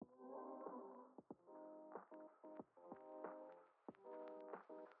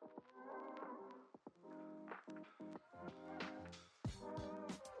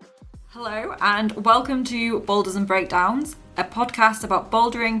Hello and welcome to Boulders and Breakdowns, a podcast about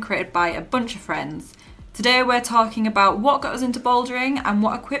bouldering created by a bunch of friends. Today we're talking about what got us into bouldering and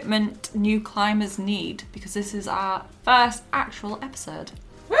what equipment new climbers need, because this is our first actual episode.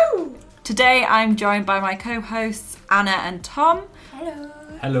 Woo! Today I'm joined by my co-hosts Anna and Tom. Hello.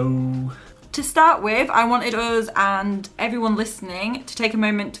 Hello. To start with, I wanted us and everyone listening to take a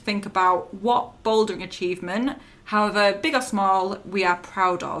moment to think about what bouldering achievement, however big or small, we are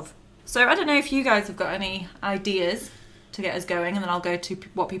proud of. So I don't know if you guys have got any ideas to get us going, and then I'll go to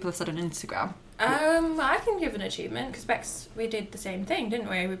what people have said on Instagram. I can give an achievement, because Bex, we did the same thing, didn't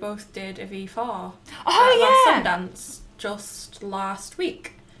we? We both did a V4 Oh, last Sundance just last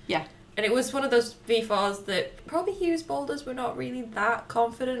week. Yeah. And it was one of those V4s that probably used boulders we're not really that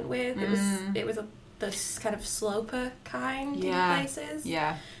confident with. It was this kind of sloper kind in places.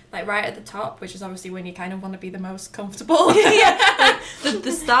 Yeah. Like right at the top, which is obviously when you kind of want to be the most comfortable. Yeah. Like,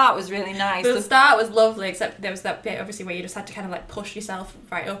 the start was really nice. The start was lovely, except there was that bit obviously where you just had to kind of like push yourself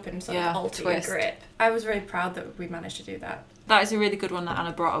right up and sort of alter your grip. I was really proud that we managed to do that. That is a really good one that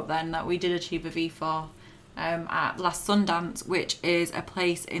Anna brought up then, that we did achieve a V4 at last Sundance, which is a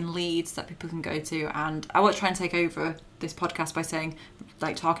place in Leeds that people can go to. And I won't try and take over this podcast by saying,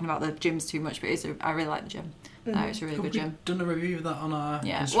 like, talking about the gyms too much, but I really like the gym. It's a really good gym. Done a review of that on our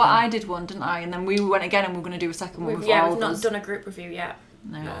Instagram? Well, I did one, didn't I? And then we went again and we were going to do a second one. We've not done a group review yet.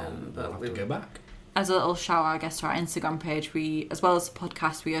 No. But we'll have to go back. As a little shout out, I guess, to our Instagram page, we, as well as the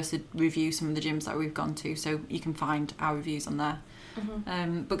podcast, we also review some of the gyms that we've gone to, so you can find our reviews on there.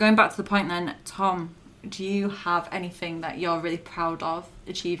 Mm-hmm. But going back to the point then, Tom, do you have anything that you're really proud of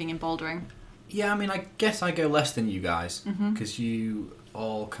achieving in bouldering? Yeah, I mean, I guess I go less than you guys, because you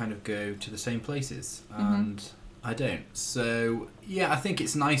all kind of go to the same places, and I don't. So, yeah, I think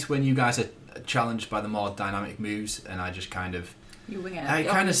it's nice when you guys are challenged by the more dynamic moves, and I just kind of... You wing it. I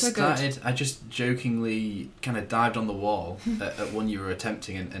kind of started... I just jokingly kind of dived on the wall at one you were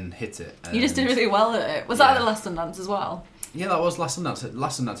attempting and hit it. You just did really well at it. Was that at the last Sundance as well? Yeah, that was last Sundance.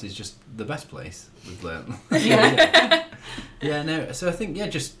 Last Sundance is just the best place, we've learned. Yeah, no, so I think,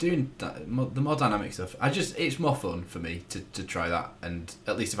 just doing that, the more dynamic stuff, it's more fun for me to try that, and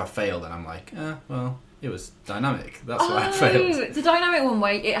at least if I fail, then I'm like, well, it was dynamic, that's why I failed. The dynamic one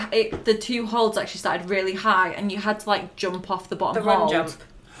where the two holds actually started really high, and you had to, like, jump off the bottom hold. The run jump.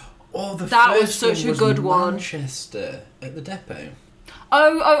 Oh, that was such a good one. Manchester, at the depot.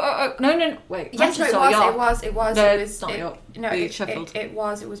 Oh, no, wait. Yes, no, it was. No, it's not York. No, Sheffield. It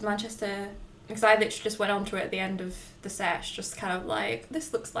was Manchester. Because I literally just went onto it at the end of the sesh, just kind of like,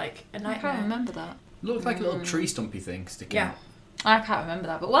 this looks like a nightmare. I can't remember that. Looked like a little tree stumpy thing sticking out. I can't remember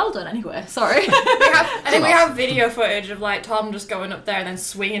that, but well done anyway. Sorry. I think we have video footage of like Tom just going up there and then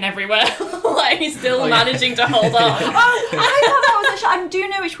swinging everywhere, like he's still managing to hold on. I thought that was I do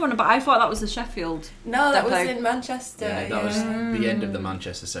know which one, but I thought that was the Sheffield. No, that was in Manchester. Yeah, that was the end of the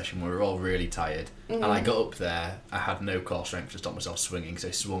Manchester session where we were all really tired, and I got up there. I had no core strength to stop myself swinging, so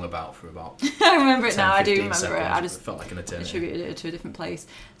I swung about for about. I remember it 10, now. I do 15 remember seconds. it. I just felt like an eternity. Attributed it to a different place.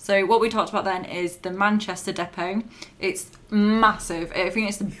 So what we talked about then is the Manchester depot. It's massive. I think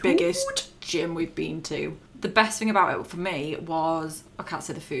it's the biggest gym we've been to. The best thing about it for me was, I can't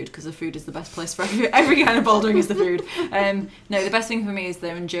say the food because the food is the best place for every kind of bouldering is the food. No, the best thing for me is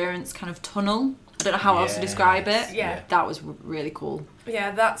the endurance kind of tunnel. I don't know how else to describe it. Yeah. That was really cool.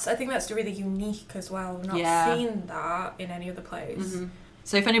 Yeah, I think that's really unique as well. I've not seen that in any other place. Mm-hmm.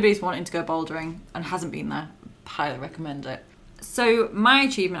 So if anybody's wanting to go bouldering and hasn't been there, highly recommend it. So my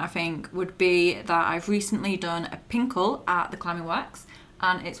achievement, I think, would be that I've recently done a pinkle at the Climbing Works,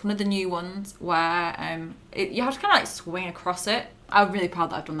 and it's one of the new ones where you have to kind of like swing across it. I'm really proud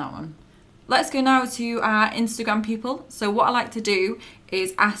that I've done that one. Let's go now to our Instagram people. So what I like to do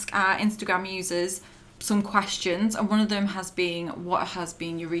is ask our Instagram users some questions, and one of them has been, what has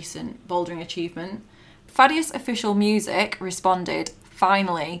been your recent bouldering achievement? Thaddeus Official Music responded,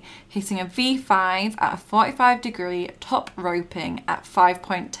 finally, hitting a V5 at a 45-degree top roping at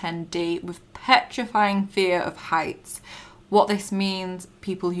 5.10D with petrifying fear of heights. What this means,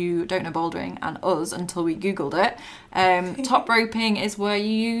 people who don't know bouldering, and us until we googled it, top roping is where you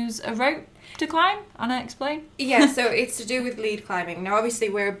use a rope to climb. Anna, explain. Yeah, so it's to do with lead climbing. Now, obviously,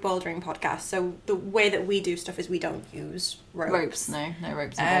 we're a bouldering podcast, so the way that we do stuff is we don't use ropes. No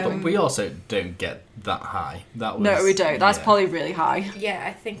ropes. But we also don't get that high. No, we don't. That's probably really high. Yeah,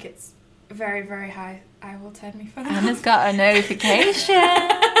 I think it's very, very high. I will turn my phone off. Anna's got a notification.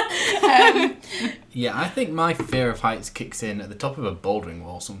 Yeah, I think my fear of heights kicks in at the top of a bouldering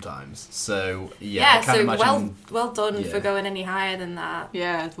wall sometimes. So, I can't imagine... well done for going any higher than that.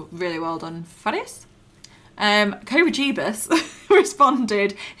 Yeah, really well done. Thaddeus? Cobra Jeebus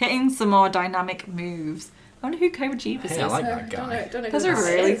responded, hitting some more dynamic moves. I wonder who Cobra Jeebus is. Hey, I like that guy. Don't know That's who a that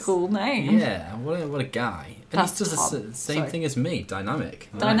really is. cool name. Yeah, what a guy. And That's he does Tom. the same Sorry. thing as me, dynamic.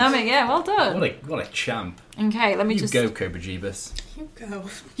 Nice. Dynamic, yeah, well done. What a champ. Okay, let me You just... go, Cobra Jeebus. You go.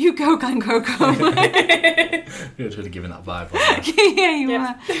 You go, Glen Coco. You're really giving that vibe. Wasn't it? Yeah, you Yep.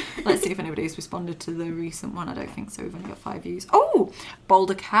 are. Let's see if anybody's responded to the recent one. I don't think so. We've only got 5 views. Oh!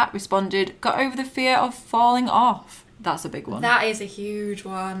 Boulder Cat responded, got over the fear of falling off. That's a big one. That is a huge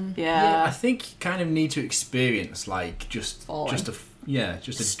one. Yeah, I Yeah. think you kind of need to experience like just Falling. just a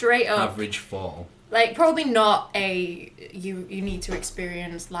Straight up. average fall. Like, probably not you need to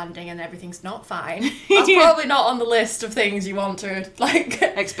experience landing and everything's not fine. That's Yeah. probably not on the list of things you want to, like...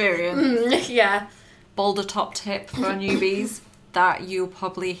 Experience. yeah. Boulder top tip for newbies that you'll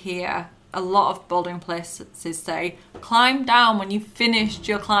probably hear a lot of bouldering places say, climb down when you've finished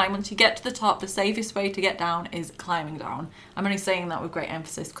your climb. Once you get to the top, the safest way to get down is climbing down. I'm only saying that with great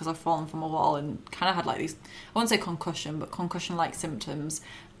emphasis because I've fallen from a wall and kind of had like these, I won't say concussion, but concussion-like symptoms.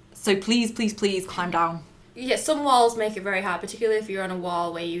 So please, please, please climb down. Yeah, some walls make it very hard, particularly if you're on a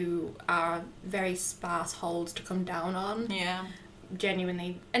wall where you are very sparse holds to come down on. Yeah.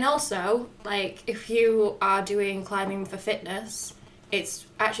 Genuinely. And also, like, if you are doing climbing for fitness, it's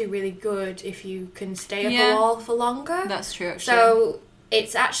actually really good if you can stay up Yeah. a wall for longer. That's true, actually. So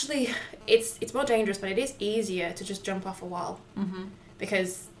it's actually it's more dangerous, but it is easier to just jump off a wall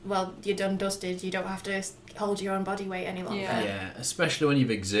because, well, you're done dusted. You don't have to hold your own body weight any longer. Yeah. Especially when you've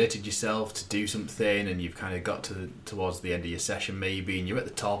exerted yourself to do something and you've kind of got towards the end of your session maybe, and you're at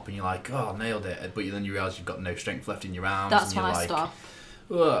the top and you're like, oh, I nailed it, but then you realise you've got no strength left in your arms. That's and you're when I like, stop.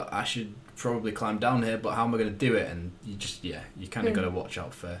 well, I should probably climb down here, but how am I going to do it? And you just, you kind of got to watch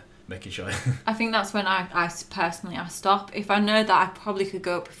out for making sure. I think that's when I personally stop. If I know that I probably could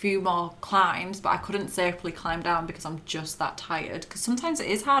go up a few more climbs, but I couldn't safely climb down because I'm just that tired. Because sometimes it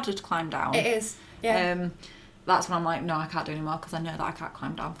is harder to climb down. It is. Yeah. That's when I'm like, no, I can't do anymore because I know that I can't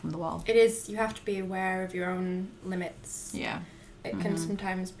climb down from the wall. It is. You have to be aware of your own limits. Yeah. It can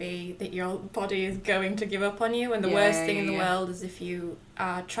sometimes be that your body is going to give up on you, and the Yeah, worst thing in the yeah. world is if you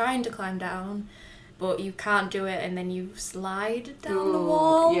are trying to climb down, but you can't do it, and then you slide down the Ooh,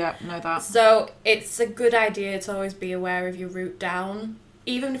 wall. Yeah, know that. So it's a good idea to always be aware of your route down.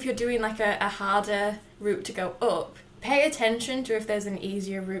 Even if you're doing like a harder route to go up, pay attention to if there's an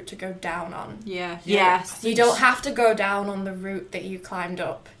easier route to go down on. Yeah. Yeah. Yes. You don't have to go down on the route that you climbed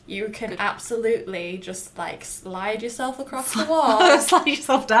up. You can absolutely just like slide yourself across the wall. Slide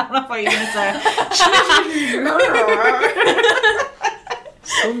yourself down. I thought you were going to say.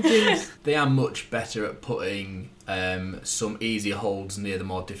 Some things, they are much better at putting some easier holds near the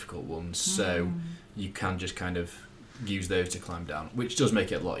more difficult ones, so you can just kind of use those to climb down, which does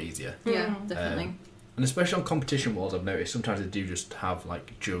make it a lot easier. Yeah, definitely. And especially on competition walls, I've noticed sometimes they do just have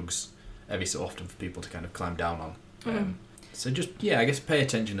like jugs every so often for people to kind of climb down on. So just, I guess pay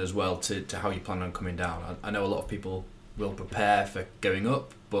attention as well to how you plan on coming down. I know a lot of people will prepare for going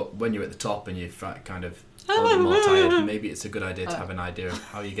up, but when you're at the top and you're kind of a little bit more tired, maybe it's a good idea to have an idea of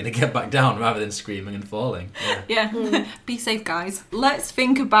how you're going to get back down rather than screaming and falling. Yeah. Be safe, guys. Let's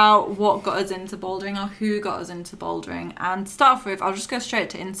think about what got us into bouldering or who got us into bouldering. And to start off with, I'll just go straight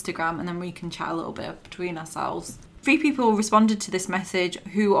to Instagram and then we can chat a little bit between ourselves. 3 people responded to this message,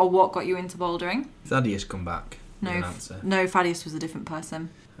 who or what got you into bouldering. Thaddeus, come back with an answer. No, Thaddeus was a different person.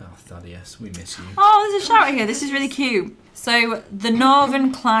 Oh, Thaddeus, we miss you. Oh, there's a shout here. This is really cute. So, the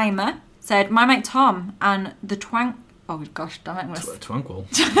Northern Climber said, my mate Tom and the Oh, gosh, damn it. I'm gonna Tranquil.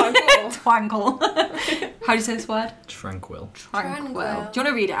 Twankle. How do you say this word? Tranquil. Tranquil. Do you Tranquil. want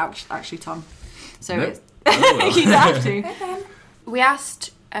to read it out, actually, Tom? So Nope. it's... Oh, well. You have to. We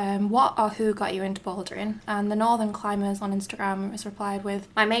asked what or who got you into bouldering, and the Northern Climbers on Instagram has replied with,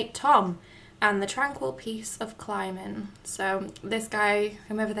 my mate Tom and the tranquil peace of climbing. So this guy,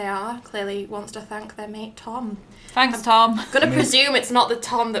 whomever they are, clearly wants to thank their mate Tom. Thanks, Tom. Gonna presume it's not the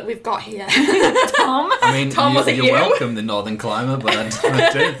Tom that we've got here. Tom? I mean, Tom, was it you're you? welcome, the Northern Climber, but I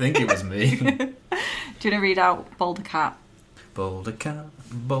don't think it was me. Do you want to read out Boulder Cat? Boulder cat,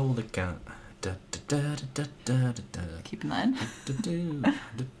 boulder cat. Da, da, da, da, da, da, da. Keeping that in. Da, da,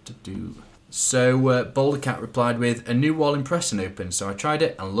 da, da, da. So Boulder Cat replied with, a new wall in Preston opened, so I tried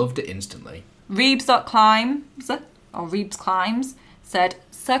it and loved it instantly. Reebs.climbs, or Reebs Climbs, said,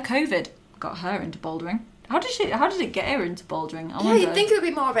 Sir COVID got her into bouldering. How did it get her into bouldering? I Yeah, wonder. you'd think it would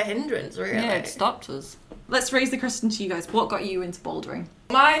be more of a hindrance, really. Yeah, it stopped us. Let's raise the question to you guys. What got you into bouldering?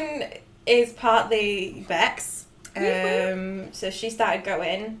 Mine is partly Bex. So she started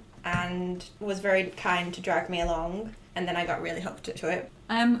going and was very kind to drag me along, and then I got really hooked to it.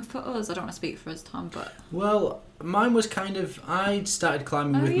 For us, I don't want to speak for us, Tom, but... Well, mine was kind of... I'd started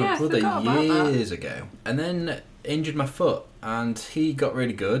climbing with my brother years ago. And then injured my foot. And he got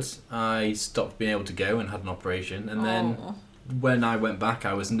really good. I stopped being able to go and had an operation. And then when I went back,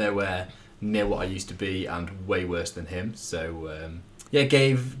 I was nowhere near what I used to be and way worse than him. So,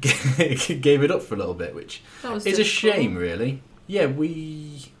 gave it up for a little bit, which is a shame, really. Yeah,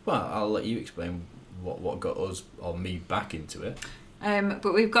 Well, I'll let you explain what got us, or me, back into it.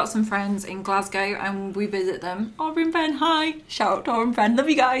 But we've got some friends in Glasgow and we visit them. Aubrey and Ben, hi! Shout out to Aubrey and Ben, love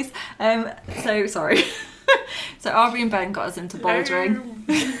you guys. So, sorry. So Aubrey and Ben got us into bouldering.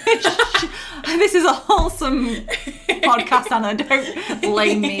 This is a wholesome podcast, Anna, don't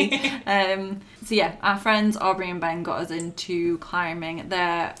blame me. So yeah, our friends Aubrey and Ben got us into climbing.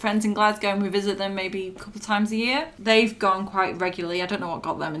 They're friends in Glasgow and we visit them maybe a couple of times a year. They've gone quite regularly. I don't know what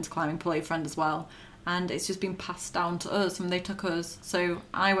got them into climbing, probably a friend as well. And it's just been passed down to us and they took us. So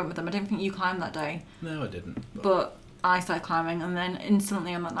I went with them. I don't think you climbed that day. No, I didn't. But I started climbing and then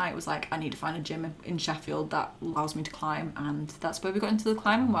instantly on that night was like, I need to find a gym in Sheffield that allows me to climb, and that's where we got into the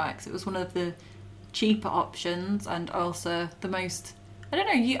climbing works. It was one of the cheaper options and also the most, I don't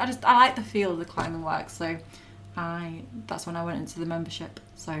know, I like the feel of the climbing works, so that's when I went into the membership.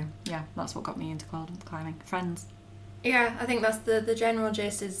 So yeah, that's what got me into climbing. Friends. Yeah, I think that's the general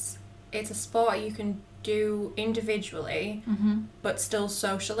gist. Is it's a sport you can do individually but still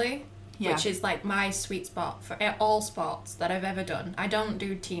socially. Yeah. Which is like my sweet spot for all sports that I've ever done. I don't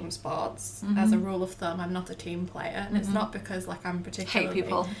do team sports as a rule of thumb. I'm not a team player, and it's not because like I'm particularly hate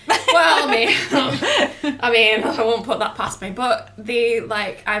people. Well, I mean, I won't put that past me. But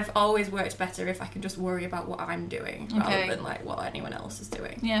I've always worked better if I can just worry about what I'm doing rather than like what anyone else is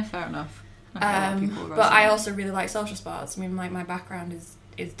doing. Yeah, fair enough. But I also really like social sports. I mean, like my background is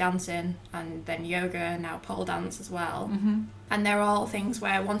dancing and then yoga and now pole dance as well. And they're all things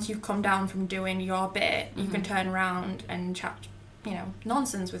where once you've come down from doing your bit, you can turn around and chat,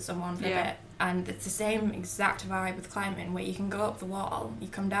 nonsense with someone for a bit. And it's the same exact vibe with climbing, where you can go up the wall, you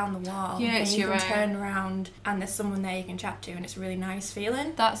come down the wall, and you can turn around and there's someone there you can chat to, and it's a really nice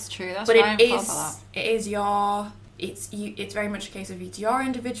feeling. That's true. That's but why I thought about that. It is your... It's very much a case of it's your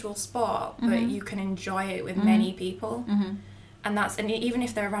individual sport, but you can enjoy it with many people. And even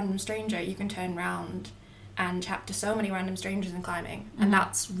if they're a random stranger, you can turn around and chat to so many random strangers in climbing, and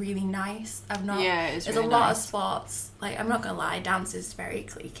that's really nice. There's really a lot of sports, like I'm not gonna lie, dance is very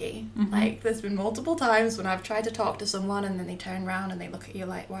cliquey. Like there's been multiple times when I've tried to talk to someone and then they turn around and they look at you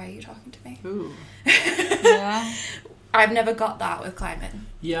like, why are you talking to me? Ooh. Yeah. I've never got that with climbing.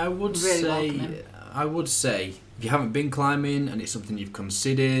 Yeah, I would say if you haven't been climbing and it's something you've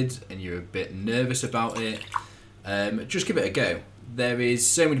considered and you're a bit nervous about it, just give it a go. There is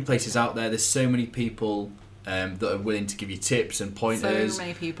so many places out there. There's so many people that are willing to give you tips and pointers. So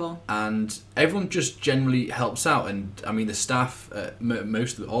many people. And everyone just generally helps out. And I mean, the staff,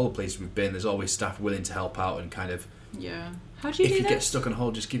 all the places we've been, there's always staff willing to help out and kind of... Yeah. How do you do this? If you get this? stuck on a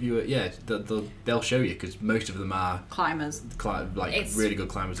hole, just give you they'll show you, because most of them are... Climbers. It's really good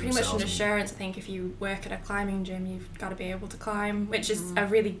climbers pretty themselves. Pretty much an assurance. I think if you work at a climbing gym, you've got to be able to climb, which is a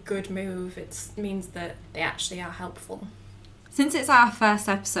really good move. It means that they actually are helpful. Since it's our first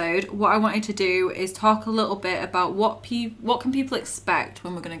episode, what I wanted to do is talk a little bit about what can people expect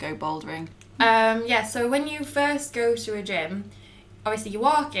when we're going to go bouldering. So when you first go to a gym, obviously you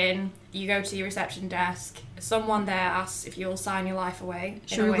walk in, you go to your reception desk, someone there asks if you'll sign your life away.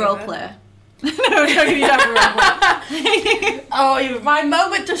 Should we role play? No, you don't have to role play. Oh, my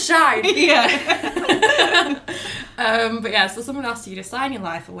moment to shine. Yeah. So someone asks you to sign your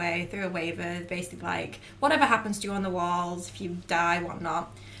life away through a waiver, basically like, whatever happens to you on the walls, if you die,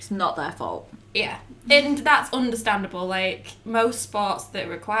 whatnot. It's not their fault. Yeah, and that's understandable. Like, most sports that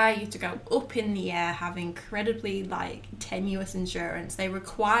require you to go up in the air have incredibly, tenuous insurance. They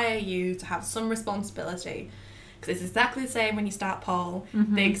require you to have some responsibility. Because it's exactly the same when you start pole.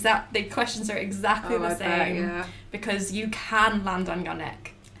 The questions are exactly the same. Because you can land on your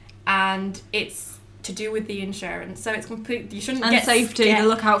neck. And it's to do with the insurance. So it's completely... You shouldn't get safety. scared. They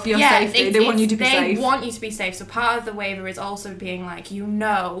look out for your safety. They want you to be safe. They want you to be safe. So part of the waiver is also being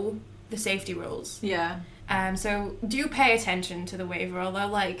the safety rules. Yeah. So do pay attention to the waiver,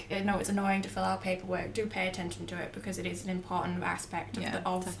 although I know it's annoying to fill out paperwork. Do pay attention to it because it is an important aspect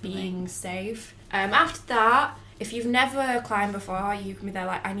of being safe. After that, if you've never climbed before, you can be there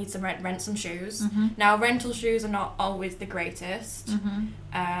like, I need some rent some shoes. Mm-hmm. Now, rental shoes are not always the greatest.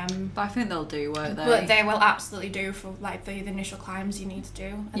 Mm-hmm. But I think they'll do, won't they? But they will absolutely do for like the initial climbs you need to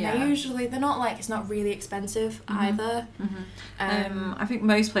do. And they're not like, it's not really expensive either. Mm-hmm. I think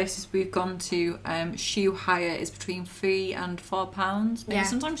most places we've gone to, shoe hire is between £3 and £4. Maybe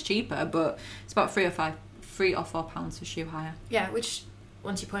sometimes cheaper, but it's about £3 or £4 for shoe hire. Yeah, which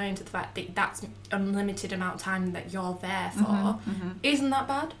once you put into the fact that that's unlimited amount of time that you're there for, isn't that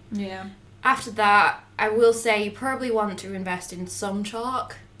bad? Yeah. After that, I will say you probably want to invest in some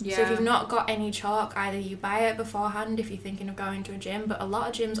chalk. Yeah. So if you've not got any chalk, either you buy it beforehand if you're thinking of going to a gym, but a lot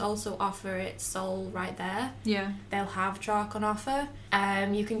of gyms also offer it sold right there. Yeah. They'll have chalk on offer.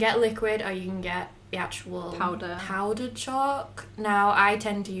 You can get liquid or you can get the actual powdered chalk. Now, I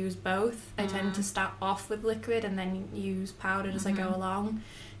tend to use both. I tend to start off with liquid and then use powdered as I go along.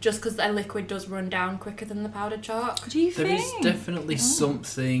 Just because the liquid does run down quicker than the powdered chalk. Do you think? There is definitely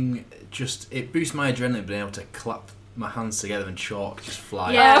something, it boosts my adrenaline being able to clap my hands together and chalk just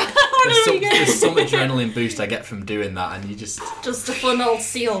fly out. There's some adrenaline boost I get from doing that, and you just the fun old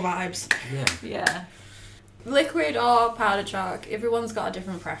seal vibes. Yeah. Liquid or powder chalk, everyone's got a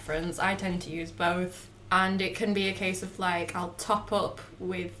different preference. I tend to use both, and it can be a case of like I'll top up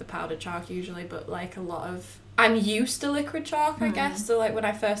with the powder chalk usually, but like I'm used to liquid chalk, I guess. So like when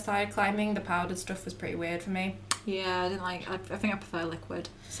I first started climbing, the powdered stuff was pretty weird for me. Yeah, I think I prefer liquid.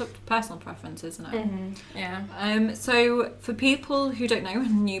 It's up to personal preference, isn't it? Yeah. So for people who don't know,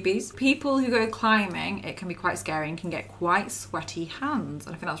 newbies, people who go climbing, it can be quite scary and can get quite sweaty hands.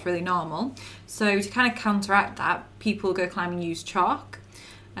 And I think that's really normal. So to kind of counteract that, people who go climbing use chalk.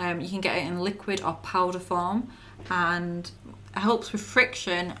 You can get it in liquid or powder form, and it helps with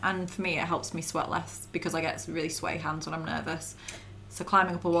friction, and for me it helps me sweat less because I get really sweaty hands when I'm nervous. So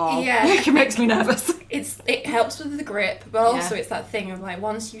climbing up a wall it makes me nervous. It helps with the grip, but also it's that thing of like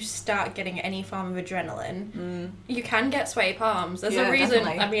once you start getting any form of adrenaline, you can get sweaty palms. There's a reason.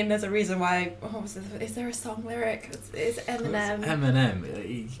 Definitely. I mean, there's a reason why. Is there a song lyric? It's Eminem. Eminem.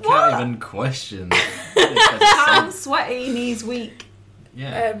 You can't even question. Hands sweaty, knees weak.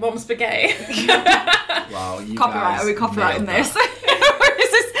 Yeah. Mom spaghetti. Wow. You Copyright. guys Are we copyrighting nailed this?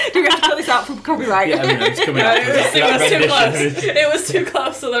 Do we have to cut this out from copyright? Yeah, Eminem's coming out. It was too close. It was too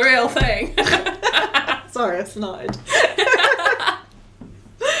close to the real thing. Sorry, I snorted.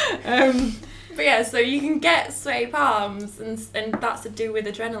 But yeah, so you can get sweaty palms, and that's to do with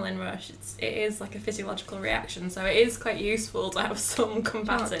adrenaline rush. It is like a physiological reaction, so it is quite useful to have some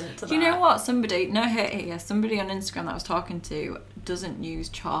combatant to that. Do you know what? Somebody on Instagram that I was talking to doesn't use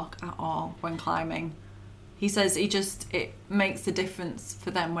chalk at all when climbing. He says it makes a difference for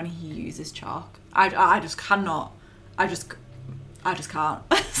them when he uses chalk. I just cannot. I just can't.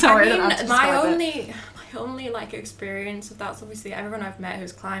 Sorry, I don't know how to describe it. My only like experience of that's obviously everyone I've met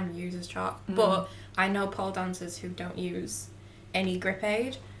who's climbed uses chalk, but I know pole dancers who don't use any grip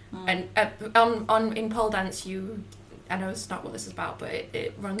aid, and in pole dance I know it's not what this is about, but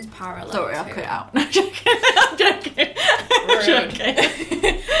it runs parallel. Sorry, I'll cut it out. No, I'm joking. I'm joking.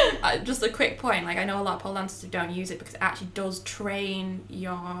 Just a quick point, like I know a lot of pole dancers who don't use it because it actually does train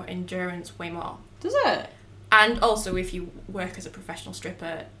your endurance way more. Does it? And also, if you work as a professional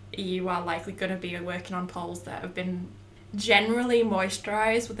stripper, you are likely going to be working on poles that have been generally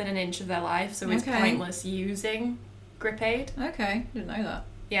moisturised within an inch of their life, so it's pointless using grip aid. Okay, didn't know that.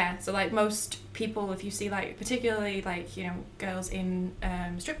 Yeah, so like most people, if you see like particularly like, you know, girls in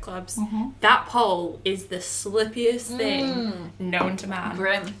strip clubs, that pole is the slippiest thing known to man.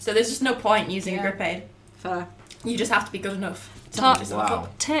 Grim. So there's just no point using a grip aid. Fair. You just have to be good enough. Wow.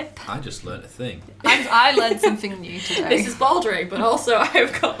 Tip. I just learnt a thing. I learned something new today. This is bouldering, but also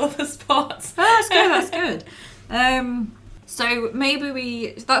I've got other sports. Oh, that's good. So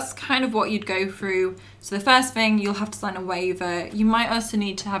maybe that's kind of what you'd go through. So the first thing, you'll have to sign a waiver. You might also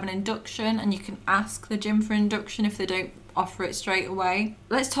need to have an induction, and you can ask the gym for induction if they don't offer it straight away.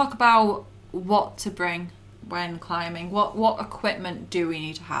 Let's talk about what to bring when climbing. What equipment do we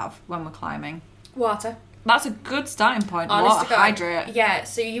need to have when we're climbing? Water. That's a good starting point. Honest Water, to God. hydrate. Yeah,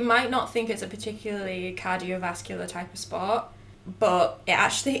 so you might not think it's a particularly cardiovascular type of sport, but it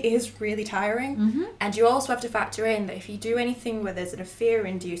actually is really tiring. And you also have to factor in that if you do anything where there's a fear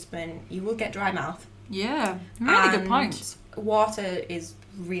inducement, you will get dry mouth. Yeah, really good And points. Water is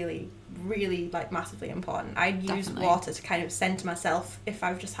really, really like massively important. I use water to kind of center myself if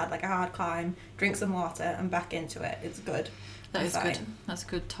I've just had like a hard climb, drink some water and back into it. It's good. That is good. That's a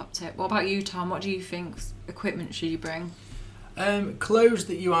good top tip. What about you, Tom? What do you think equipment should you bring? Clothes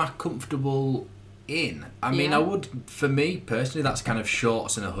that you are comfortable in. I mean, I would, for me personally, that's kind of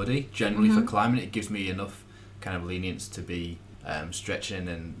shorts and a hoodie. Generally for climbing, it gives me enough kind of lenience to be stretching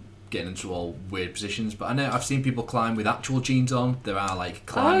and getting into all weird positions. But I know I've seen people climb with actual jeans on. There are like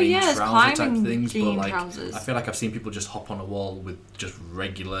climbing trouser type things, but like trousers. I feel like I've seen people just hop on a wall with just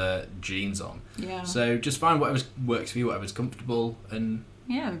regular jeans on. Yeah. So just find whatever works for you, whatever's comfortable, and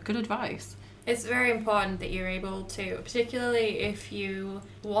yeah, good advice. It's very important that you're able to, particularly if you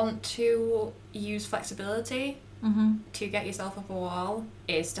want to use flexibility to get yourself up a wall,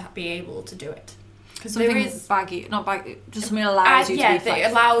 is to be able to do it. Because Something there is baggy, not baggy, just something that allows you to be flexible.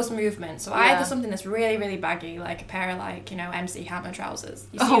 that allows movement. So either something that's really, really baggy, like a pair of MC Hammer trousers.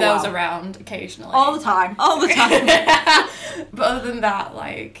 You see those around occasionally. All the time. But other than that,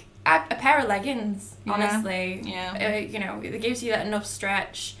 like a pair of leggings, honestly. Yeah. It gives you that enough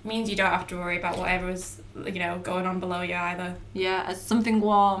stretch. Means you don't have to worry about whatever's going on below you either. Yeah, it's something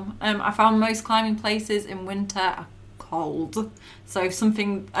warm. I found most climbing places in winter are cold, so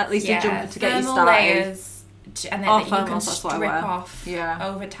something at least a jumper to get you started. Layers, and then that you can strip off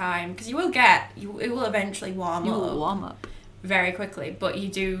over time, because it will eventually warm you up. will warm up very quickly, but you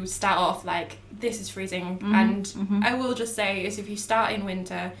do start off like, this is freezing. And I will just say is, if you start in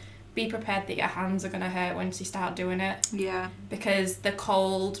winter, be prepared that your hands are going to hurt once you start doing it. Yeah. Because the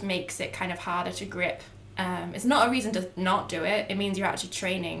cold makes it kind of harder to grip. It's not a reason to not do it. It means you're actually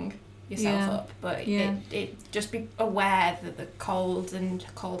training yourself up. But it just be aware that the cold and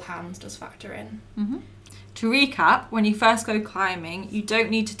cold hands does factor in. To recap, when you first go climbing, you don't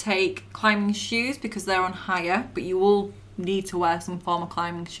need to take climbing shoes because they're on hire, but you will need to wear some form of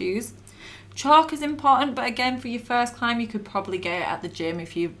climbing shoes. Chalk is important, but again, for your first climb, you could probably get it at the gym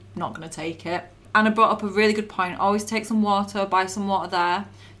if you're not going to take it. Anna brought up a really good point. Always take some water, buy some water there.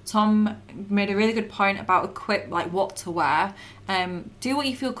 Tom made a really good point about what to wear. Do what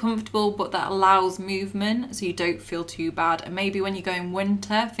you feel comfortable, but that allows movement, so you don't feel too bad. And maybe when you go in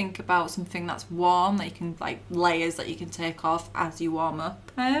winter, think about something that's warm, that you can, layers that you can take off as you warm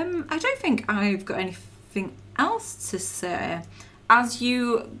up. I don't think I've got anything else to say. As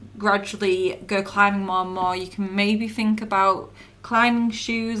you gradually go climbing more and more, you can maybe think about climbing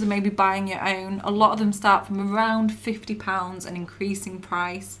shoes and maybe buying your own. A lot of them start from around £50 and increasing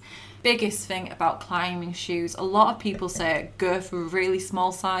price. Biggest thing about climbing shoes, a lot of people say go for really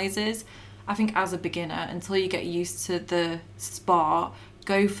small sizes. I think as a beginner, until you get used to the sport,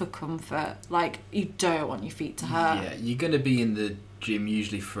 go for comfort. You don't want your feet to hurt. Yeah, you're going to be in the gym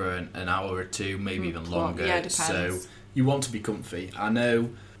usually for an hour or two, maybe even longer. Yeah, it depends. So you want to be comfy. I know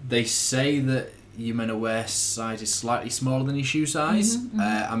they say that you're meant to wear sizes slightly smaller than your shoe size.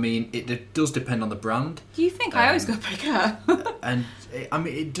 I mean, it does depend on the brand. Do you think I always go bigger? And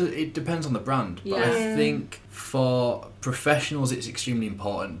it depends on the brand. But Yeah. I think for professionals, it's extremely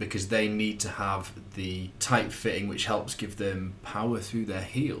important because they need to have the tight fitting, which helps give them power through their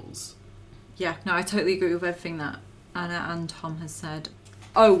heels. Yeah, no, I totally agree with everything that Anna and Tom has said.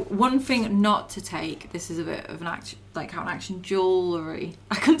 Oh, one thing not to take, this is a bit of an action, jewellery.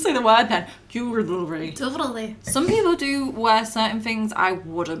 I couldn't say the word then. Jewellery. Totally. Some people do wear certain things. I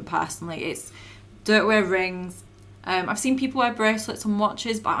wouldn't personally. Don't wear rings. I've seen people wear bracelets and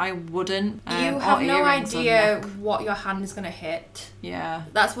watches, but I wouldn't. You have no idea what your hand is going to hit. Yeah.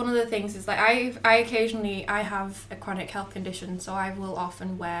 That's one of the things, is I have a chronic health condition, so I will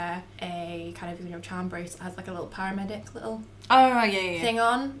often wear a kind of, charm bracelet that has a little paramedic thing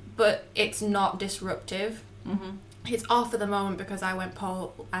on, but it's not disruptive. It's off for the moment because I went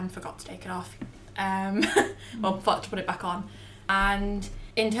pole and forgot to take it off. Well, forgot to put it back on. And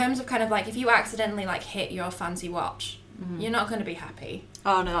in terms of if you accidentally hit your fancy watch, you're not going to be happy.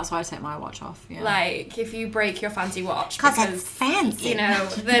 Oh no, that's why I take my watch off. Yeah. If you break your fancy watch because it's fancy,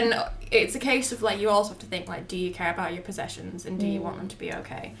 then it's a case of you also have to think do you care about your possessions and do you want them to be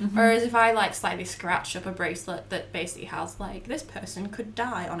okay? Whereas if I slightly scratch up a bracelet that basically has this person could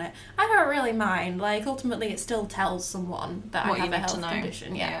die on it, I don't really mind. Ultimately it still tells someone that I have a health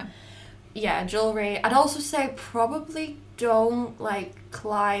condition. Yeah, jewellery. I'd also say probably don't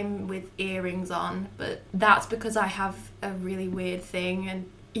climb with earrings on, but that's because I have a really weird thing and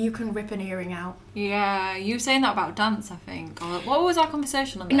you can rip an earring out. Yeah, you were saying that about dance, I think. Or what was our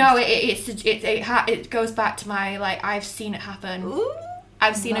conversation on this? No, it goes back to my I've seen it happen. Ooh,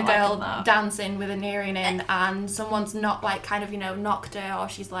 I've seen a girl dancing with an earring in, and someone's not knocked her, or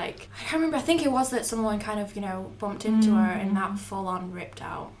she's I can't remember. I think it was that someone bumped into her, and that full on ripped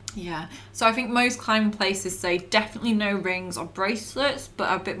out. Yeah, so I think most climbing places say definitely no rings or bracelets,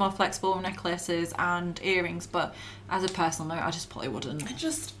 but a bit more flexible necklaces and earrings. But as a personal note, I just probably wouldn't. I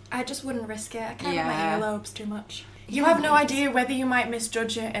just wouldn't risk it. I can't Yeah. with my earlobes too much. You have no idea whether you might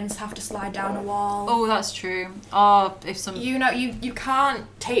misjudge it and have to slide down a wall. Oh, that's true. Or if some... You know, you can't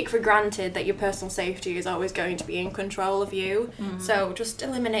take for granted that your personal safety is always going to be in control of you. So just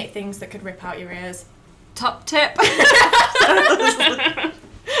eliminate things that could rip out your ears. Top tip.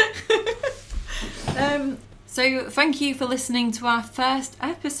 So thank you for listening to our first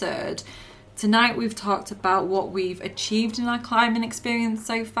episode. Tonight we've talked about what we've achieved in our climbing experience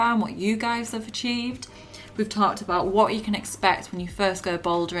so far and what you guys have achieved. We've talked about what you can expect when you first go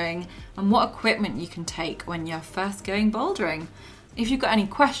bouldering and what equipment you can take when you're first going bouldering. If you've got any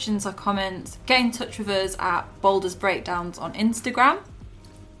questions or comments, get in touch with us at Boulders Breakdowns on Instagram.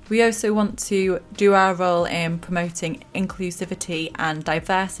 We also want to do our role in promoting inclusivity and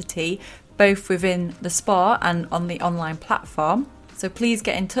diversity, both within the sport and on the online platform. So please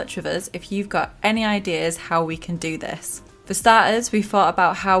get in touch with us if you've got any ideas how we can do this. For starters, we thought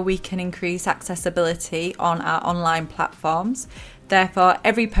about how we can increase accessibility on our online platforms. Therefore,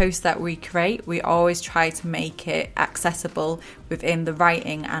 every post that we create, we always try to make it accessible within the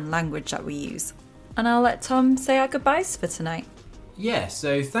writing and language that we use. And I'll let Tom say our goodbyes for tonight. Yeah,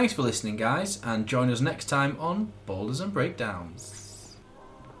 so thanks for listening, guys, and join us next time on Boulders and Breakdowns.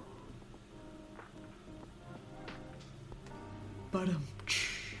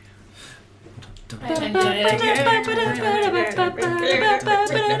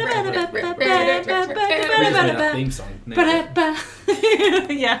 Theme song.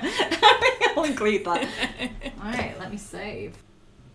 Yeah, I'll include that. Alright, let me save.